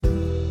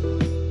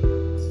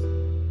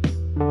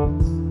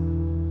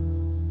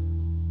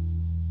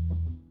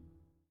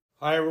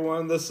Hi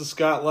everyone, this is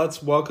Scott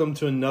Lutz. Welcome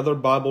to another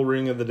Bible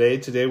reading of the day.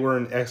 Today we're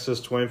in Exodus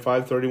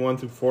 25, 31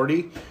 through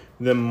 40,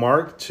 then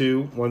Mark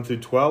 2, 1 through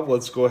 12.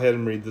 Let's go ahead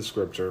and read the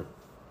scripture.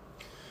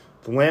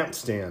 The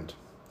lampstand.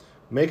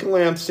 Make a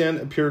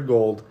lampstand of pure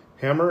gold,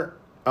 hammer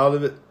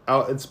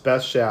out its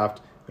best shaft,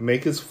 and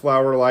make its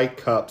flower-like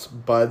cups,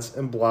 buds,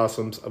 and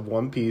blossoms of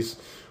one piece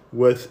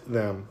with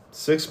them.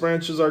 6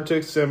 branches are to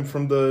extend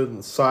from the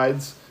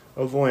sides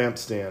of the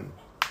lampstand,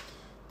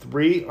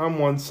 3 on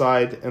one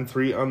side and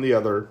 3 on the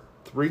other.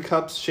 3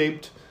 cups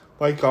shaped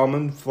like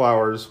almond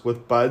flowers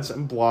with buds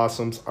and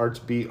blossoms are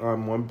to be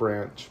on one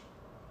branch,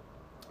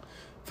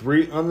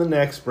 3 on the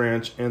next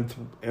branch, and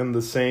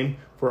the same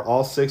for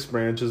all 6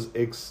 branches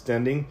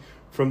extending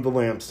from the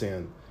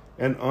lampstand.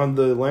 And on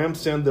the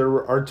lampstand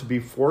there are to be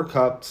 4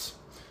 cups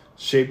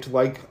shaped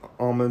like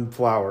almond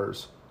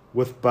flowers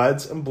with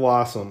buds and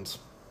blossoms.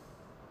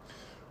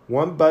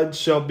 1 bud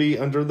shall be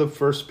under the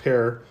first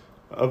pair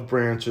of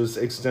branches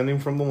extending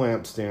from the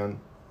lampstand,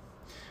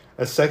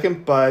 a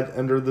second bud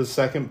under the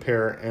second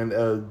pair, and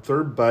a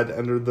third bud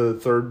under the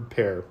third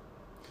pair.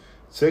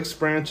 6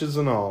 branches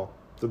in all.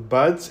 The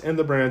buds and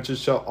the branches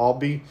shall all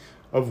be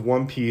of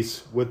one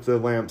piece with the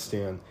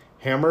lampstand,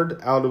 hammered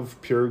out of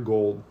pure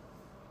gold.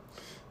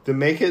 Then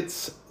make it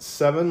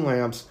 7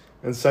 lamps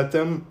and set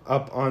them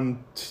up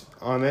on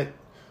it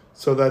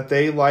so that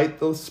they light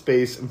the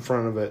space in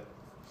front of it.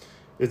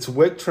 Its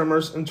wick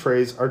trimmers and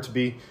trays are to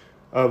be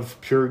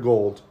of pure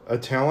gold. A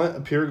talent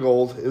of pure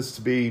gold is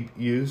to be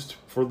used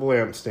for the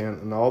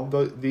lampstand and all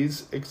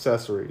these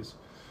accessories,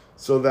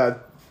 so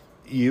that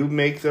you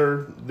make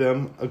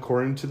them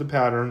according to the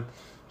pattern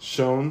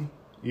shown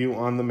you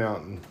on the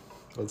mountain.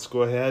 Let's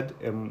go ahead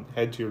and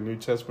head to your New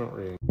Testament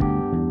reading.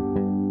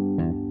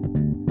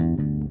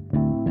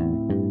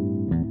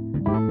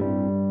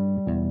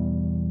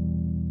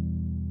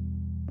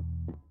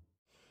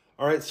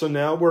 All right, so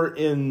now we're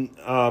in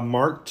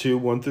Mark 2,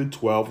 1 through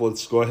 12.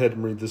 Let's go ahead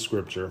and read the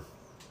scripture.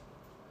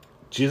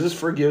 Jesus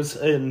forgives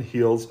and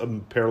heals a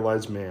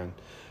paralyzed man.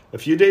 A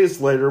few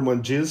days later,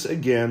 when Jesus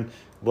again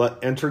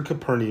entered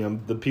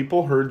Capernaum, the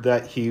people heard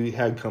that he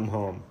had come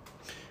home.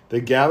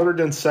 They gathered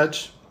in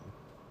such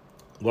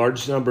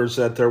large numbers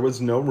that there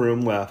was no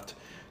room left,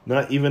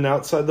 not even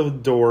outside the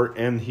door,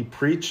 and he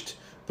preached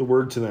the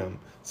word to them.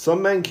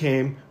 Some men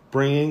came,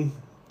 bringing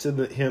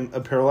to him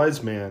a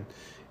paralyzed man,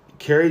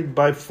 carried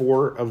by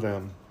 4 of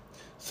them.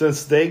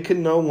 Since they could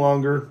not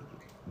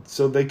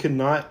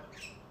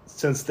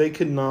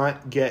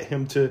get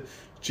him to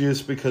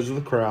Jesus because of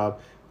the crowd,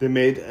 they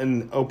made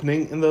an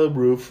opening in the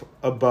roof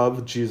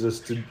above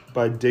Jesus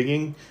by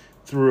digging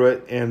through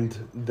it, and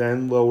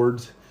then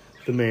lowered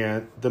the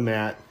mat the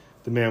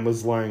man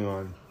was lying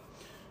on.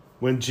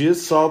 When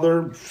Jesus saw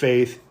their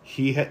faith,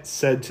 he had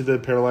said to the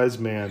paralyzed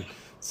man,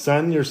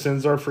 "Son, your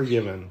sins are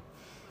forgiven."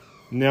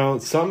 Now,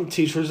 some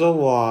teachers of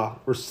the law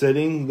were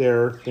sitting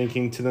there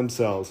thinking to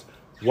themselves,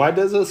 "Why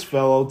does this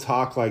fellow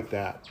talk like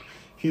that?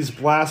 He's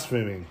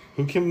blaspheming.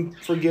 Who can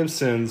forgive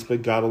sins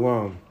but God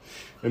alone?"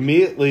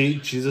 Immediately,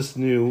 Jesus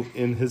knew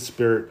in his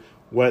spirit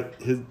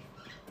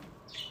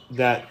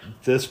that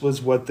this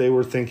was what they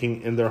were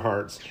thinking in their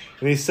hearts.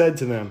 And he said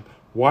to them,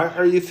 "Why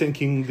are you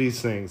thinking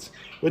these things?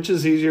 Which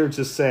is easier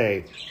to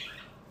say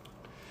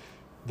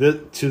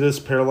to this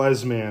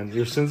paralyzed man,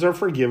 'Your sins are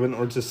forgiven,'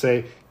 or to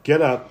say, 'Get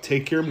up,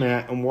 take your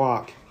mat, and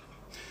walk'?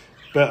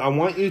 But I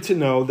want you to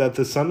know that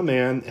the Son of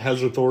Man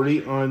has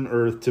authority on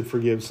earth to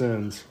forgive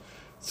sins."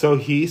 So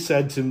he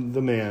said to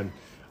the man,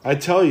 "I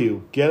tell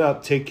you, get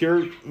up, take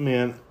your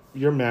mat,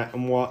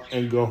 and walk,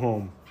 and go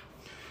home."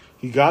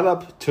 He got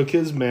up, took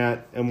his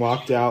mat, and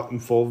walked out in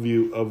full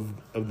view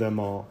of them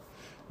all.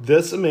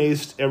 This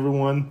amazed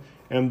everyone,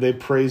 and they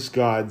praised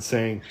God,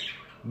 saying,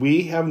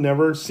 "We have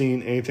never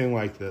seen anything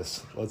like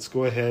this." Let's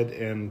go ahead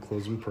and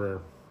close in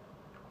prayer.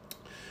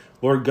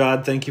 Lord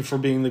God, thank you for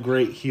being the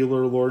great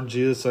healer, Lord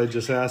Jesus. I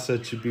just ask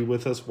that you be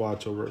with us,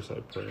 watch over us,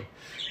 I pray.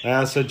 I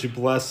ask that you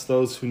bless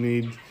those who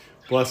need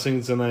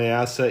blessings, and I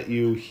ask that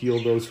you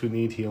heal those who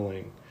need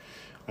healing.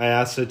 I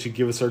ask that you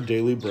give us our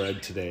daily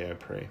bread today, I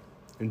pray.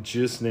 In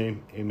Jesus'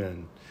 name,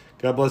 amen.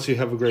 God bless you.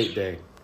 Have a great day.